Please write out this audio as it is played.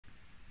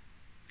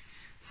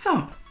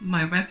So,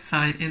 my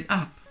website is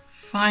up,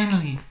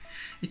 finally.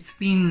 It's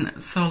been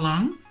so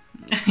long,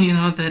 you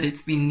know, that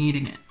it's been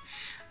needing it.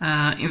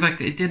 In fact,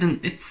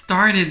 it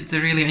started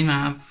really, you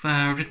know,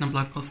 I've written a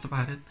blog post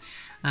about it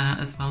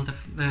as well,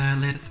 the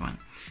latest one.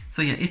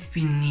 So yeah, it's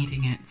been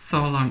needing it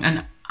so long,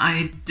 and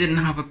I didn't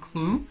have a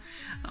clue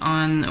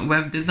on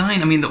web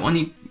design. I mean, the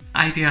only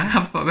idea I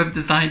have about web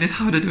design is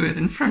how to do it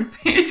in front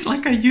page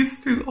like I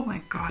used to. Oh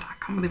my god, I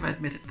can't believe I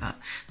admitted that.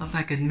 That's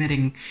like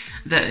admitting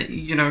that,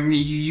 you know, you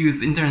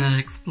use Internet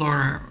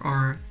Explorer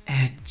or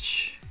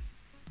Edge,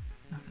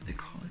 that's what they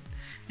call it.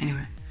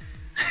 Anyway,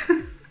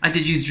 I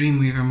did use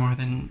Dreamweaver more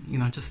than, you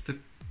know, just to,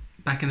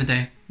 back in the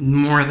day,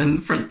 more than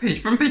front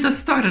page. Front page I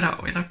started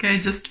out with, okay?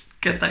 Just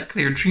get that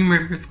clear.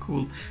 Dreamweaver is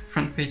cool,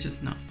 front page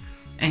is not.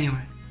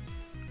 Anyway.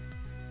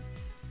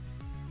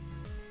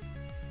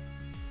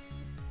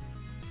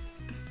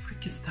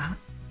 Is that?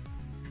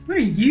 What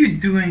are you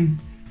doing?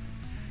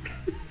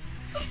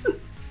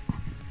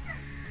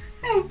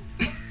 Hey.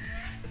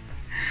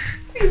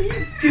 What are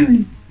you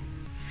doing?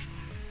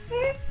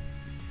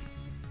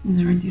 He's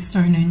already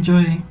starting to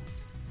enjoy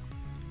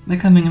the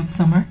coming of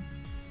summer.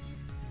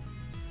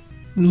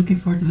 He's looking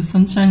forward to the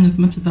sunshine as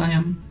much as I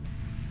am.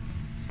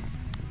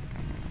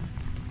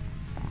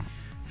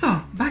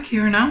 So, back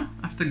here now,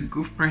 after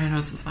Goof Brain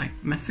was just like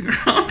messing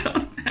around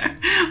out there.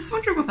 I was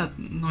wondering what that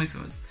noise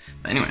was.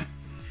 But anyway.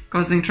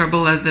 Causing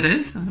trouble as it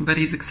is, but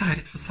he's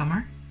excited for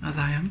summer, as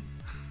I am.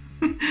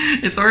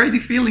 It's already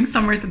feeling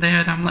summer today,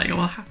 and I'm like,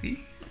 well,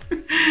 happy.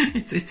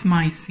 It's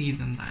my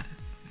season, that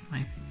is. It's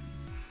my season.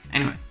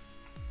 Anyway,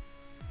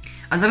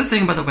 as I was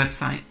saying about the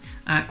website,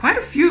 quite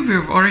a few of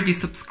you have already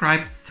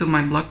subscribed to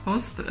my blog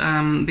post,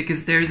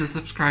 because there is a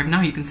subscribe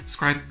now. You can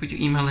subscribe, put your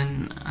email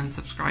in, and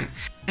subscribe.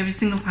 Every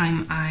single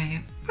time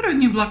I put a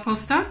new blog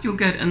post out, you'll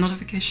get a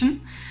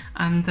notification,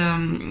 and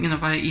you know,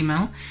 via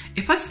email.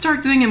 If I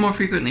start doing it more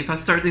frequently, if I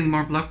start doing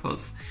more blog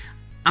posts,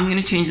 I'm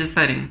gonna change the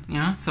setting.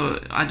 Yeah,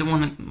 so I don't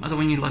want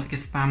you to like get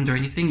spammed or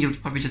anything. You'll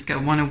probably just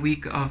get one a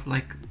week of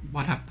like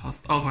what I've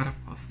posted,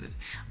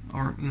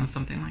 or you know,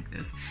 something like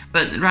this.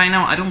 But right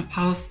now I don't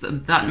post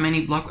that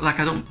many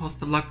I don't post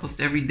the blog post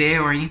every day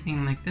or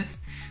anything like this.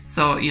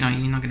 So you know,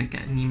 you're not gonna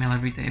get an email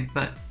every day,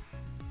 but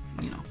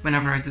you know,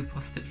 whenever I do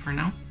post it, for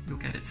now, you'll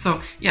get it. So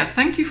yeah,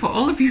 thank you for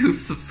all of you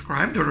who've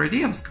subscribed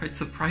already. I was quite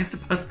surprised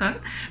about that.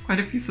 Quite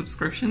a few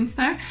subscriptions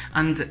there.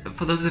 And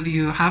for those of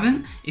you who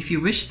haven't, if you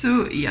wish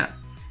to, yeah,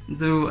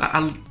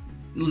 I'll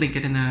link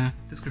it in the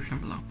description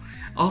below.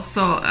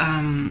 Also,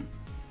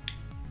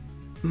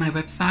 my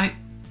website,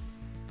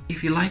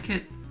 if you like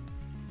it,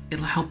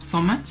 it'll help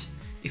so much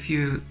if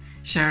you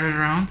share it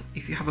around.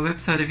 If you have a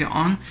website of your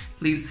own,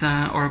 please,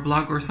 or a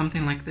blog or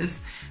something like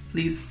this,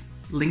 please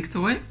link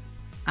to it.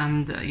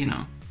 And you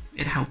know,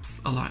 it helps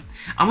a lot.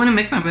 I want to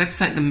make my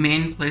website the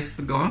main place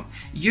to go.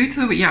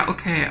 YouTube, yeah,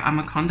 okay, I'm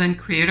a content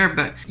creator,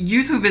 but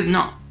YouTube is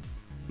not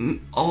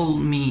all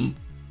me.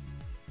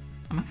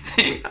 Am I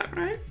saying that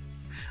right?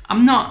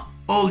 I'm not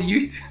all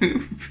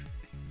YouTube,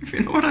 if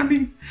you know what I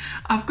mean.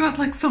 I've got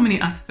like so many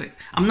aspects.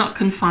 I'm not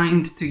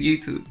confined to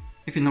YouTube,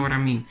 if you know what I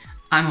mean.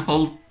 I'm a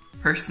whole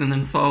person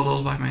and soul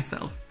all by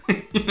myself,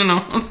 you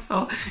know,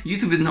 so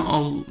YouTube is not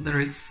all there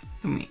is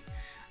to me,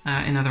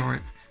 in other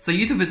words. So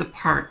YouTube is a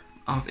part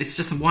of, it's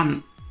just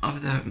one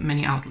of the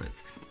many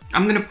outlets.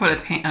 I'm gonna put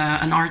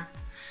an art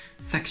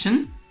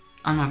section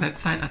on my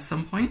website at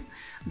some point,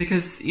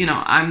 because, you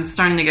know, I'm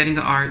starting to get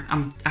into art.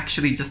 I'm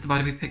actually just about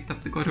to be picked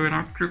up to go to an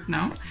art group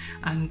now.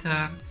 And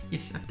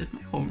yes, I've done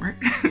my homework.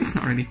 It's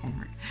not really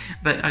homework,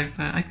 but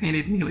I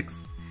painted Neelix,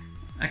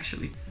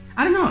 actually.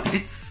 I don't know,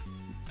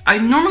 I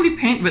normally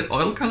paint with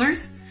oil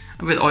colors,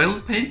 with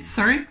oil paint,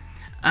 sorry.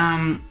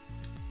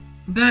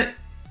 But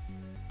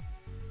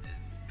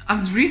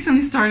I've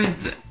recently started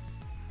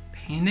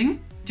painting,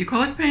 do you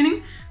call it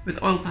painting?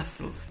 With oil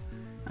pastels.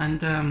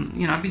 And,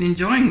 you know, I've been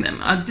enjoying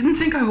them. I didn't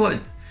think I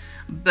would,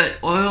 but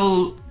keep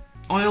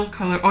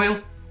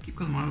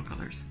calling them oil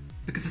colors,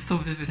 because it's so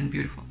vivid and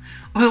beautiful.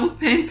 Oil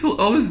paints will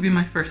always be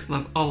my first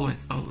love,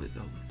 always, always,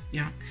 always,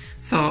 yeah.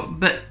 So,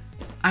 but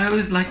I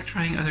always like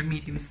trying other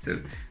mediums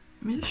too.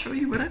 Let me just show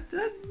you what I've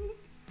done.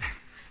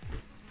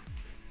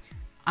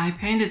 I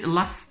painted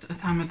last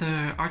time at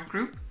the art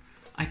group.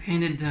 I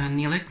painted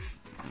Neelix,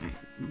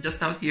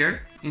 just out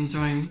here,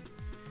 enjoying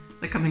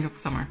the coming of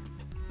summer.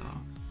 So,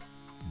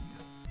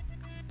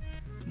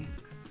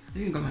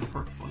 you can go my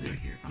portfolio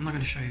here. I'm not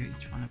going to show you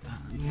each one of that.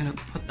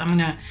 I'm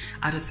gonna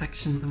add a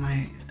section to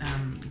my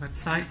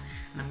website,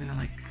 and I'm gonna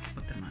like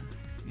put them on.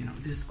 You know,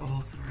 there's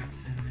all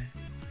sorts in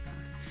this.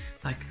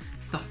 It's like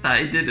stuff that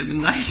I did in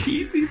the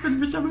 90s, even,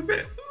 which I'm a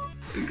bit,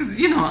 because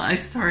you know, I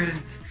started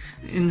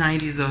in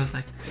 90s. I was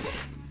like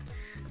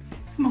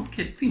small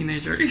kid,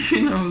 teenager.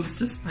 You know, it was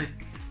just like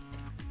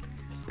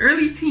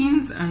early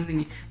teens, and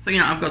then, so you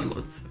know, I've got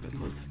loads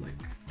of like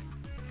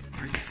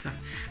arty stuff,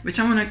 which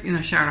I want to, you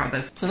know, share out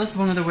there. So that's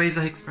one of the ways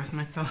I express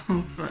myself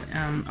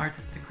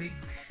artistically.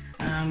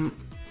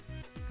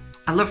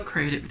 I love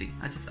creativity.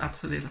 I just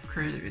absolutely love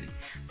creativity.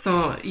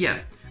 So yeah,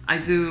 I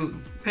do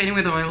painting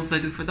with oils, I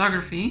do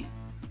photography,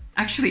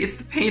 Actually, it's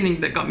the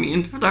painting that got me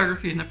into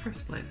photography in the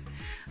first place.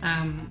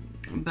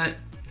 But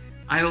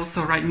I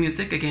also write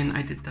music. Again,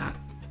 I did that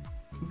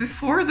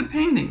before the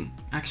painting,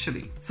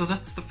 actually. So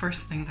that's the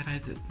first thing that I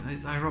did,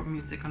 is I wrote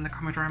music on the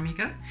Commodore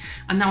Amiga,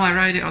 and now I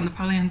write it on the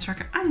Polyhands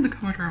Tracker and the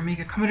Commodore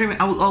Amiga.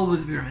 I will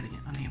always be writing it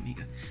on the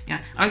Amiga.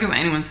 Yeah, I don't care what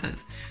anyone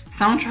says.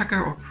 Sound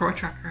Tracker or Pro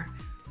Tracker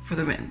for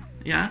the win.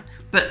 Yeah,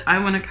 but I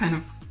want to kind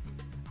of,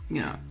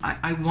 you know,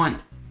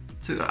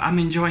 I'm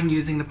enjoying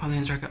using the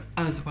Polyhands Tracker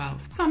as well.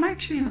 So I'm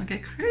actually gonna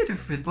get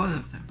creative with both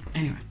of them.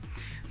 Anyway,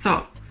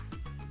 so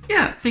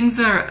yeah, things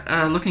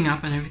are looking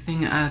up and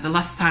everything. The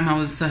last time I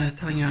was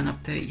telling you an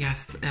update,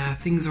 yes,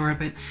 things were a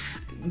bit...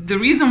 The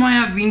reason why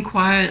I've been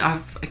quiet,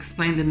 I've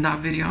explained in that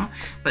video,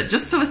 but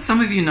just to let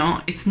some of you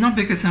know, it's not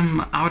because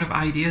I'm out of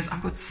ideas.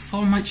 I've got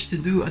so much to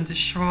do on the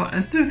show,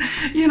 and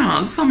you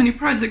know, so many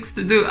projects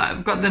to do.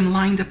 I've got them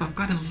lined up. I've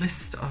got a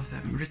list of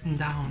them written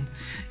down,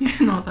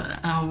 you know,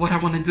 that what I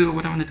want to do,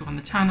 what I want to do on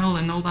the channel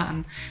and all that,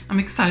 and I'm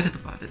excited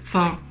about it.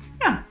 So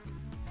yeah,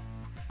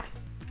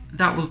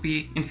 that will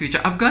be in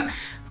future.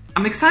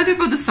 I'm excited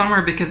about the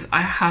summer because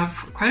I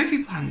have quite a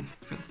few plans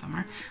for the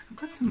summer. I've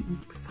got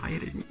some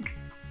exciting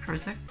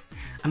projects,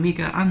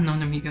 Amiga and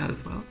non-Amiga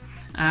as well.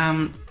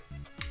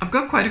 I've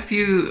got quite a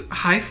few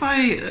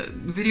hi-fi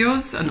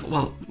videos and,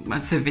 well,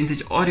 I'd say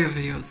vintage audio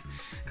videos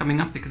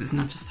coming up, because it's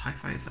not just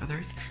hi-fi, it's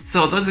others.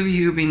 So those of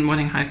you who've been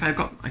wanting hi-fi, I've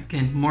got,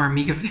 again, more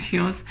Amiga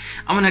videos.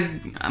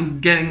 I'm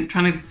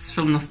trying to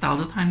film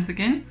nostalgia times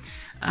again.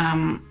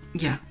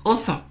 Yeah,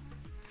 also,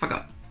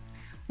 forgot.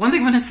 One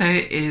thing I want to say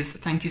is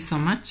thank you so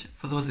much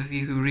for those of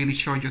you who really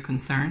showed your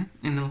concern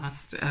in the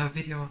last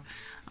video,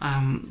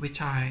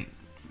 which I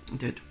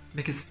did,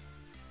 because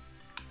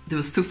there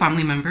was 2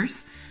 family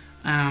members,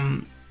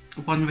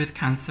 one with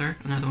cancer,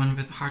 another one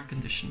with a heart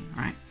condition,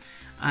 right?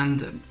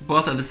 And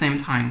both at the same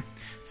time.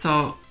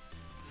 So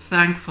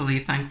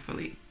thankfully,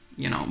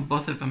 you know,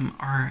 both of them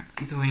are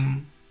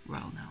doing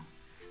well now.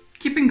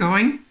 Keeping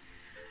going,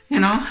 you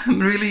know, I'm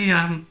really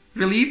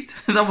relieved.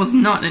 That was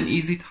not an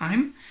easy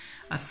time.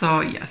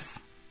 So yes,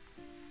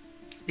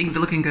 things are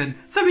looking good.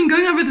 So I've been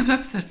going over the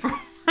website for a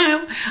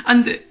while,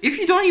 and if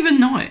you don't even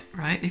know it,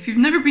 right, if you've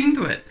never been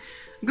to it,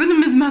 go to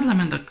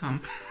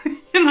MsMadLemon.com.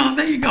 You know,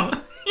 there you go.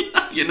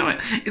 You know it.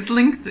 It's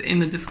linked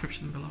in the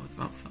description below as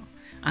well. So,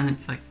 and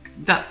it's like,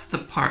 that's the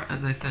part,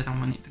 as I said, I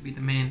want it to be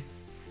the main.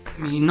 I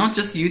mean, not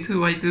just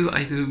YouTube.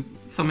 I do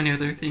so many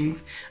other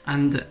things,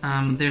 and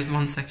there's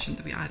one section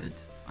to be added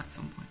at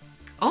some point.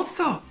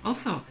 Also,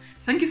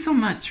 thank you so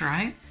much,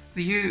 right?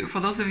 For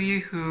those of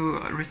you who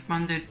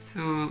responded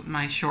to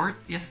my short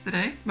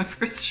yesterday. It's my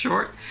first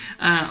short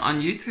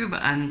on YouTube,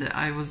 and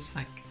I was just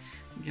like,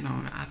 you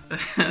know,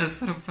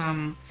 sort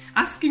of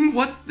asking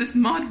what this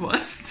mod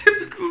was,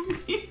 typical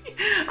me.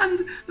 And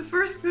the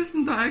first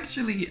person to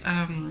actually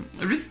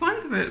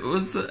respond to it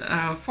was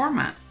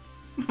format.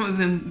 It was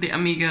in the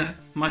Amiga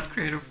mod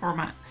creator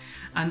format,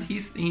 and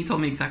he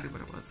told me exactly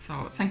what it was.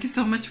 So thank you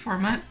so much,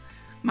 format,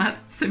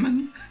 Matt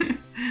Simmons.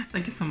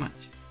 Thank you so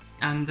much.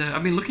 And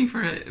I've been looking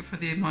for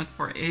the mod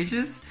for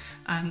ages,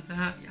 and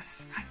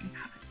yes, I can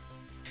have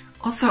it.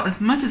 Also,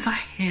 as much as I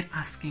hate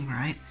asking,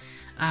 right?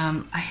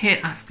 I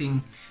hate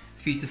asking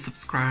for you to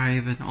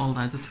subscribe and all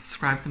that, to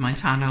subscribe to my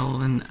channel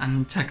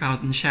and check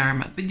out and share,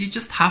 but you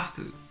just have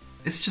to.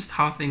 It's just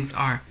how things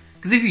are.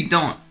 Because if you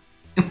don't,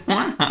 it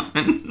won't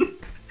happen.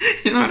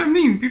 You know what I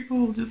mean? People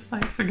will just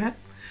like forget.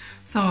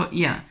 So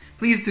yeah,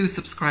 please do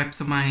subscribe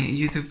to my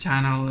YouTube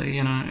channel,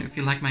 you know, if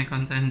you like my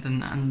content,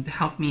 and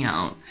help me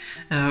out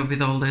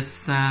with all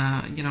this,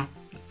 you know,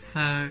 it's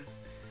in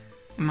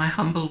my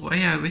humble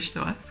way I wish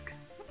to ask,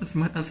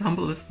 as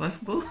humble as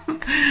possible.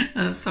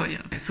 So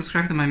yeah,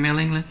 subscribe to my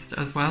mailing list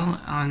as well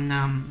on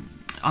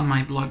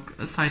my blog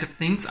side of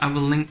things. I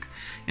will link,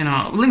 you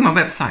know, link my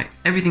website.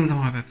 Everything's on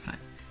my website.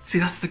 See,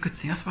 that's the good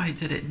thing. That's why I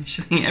did it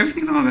initially.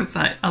 Everything's on my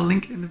website. I'll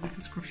link it in the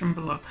description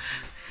below.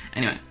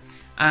 Anyway,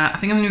 I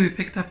think I'm going to be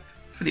picked up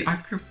for the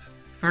art group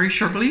very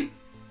shortly.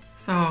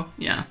 So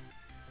yeah,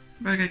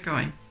 better get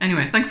going.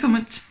 Anyway, thanks so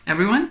much,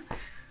 everyone.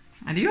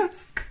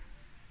 Adios.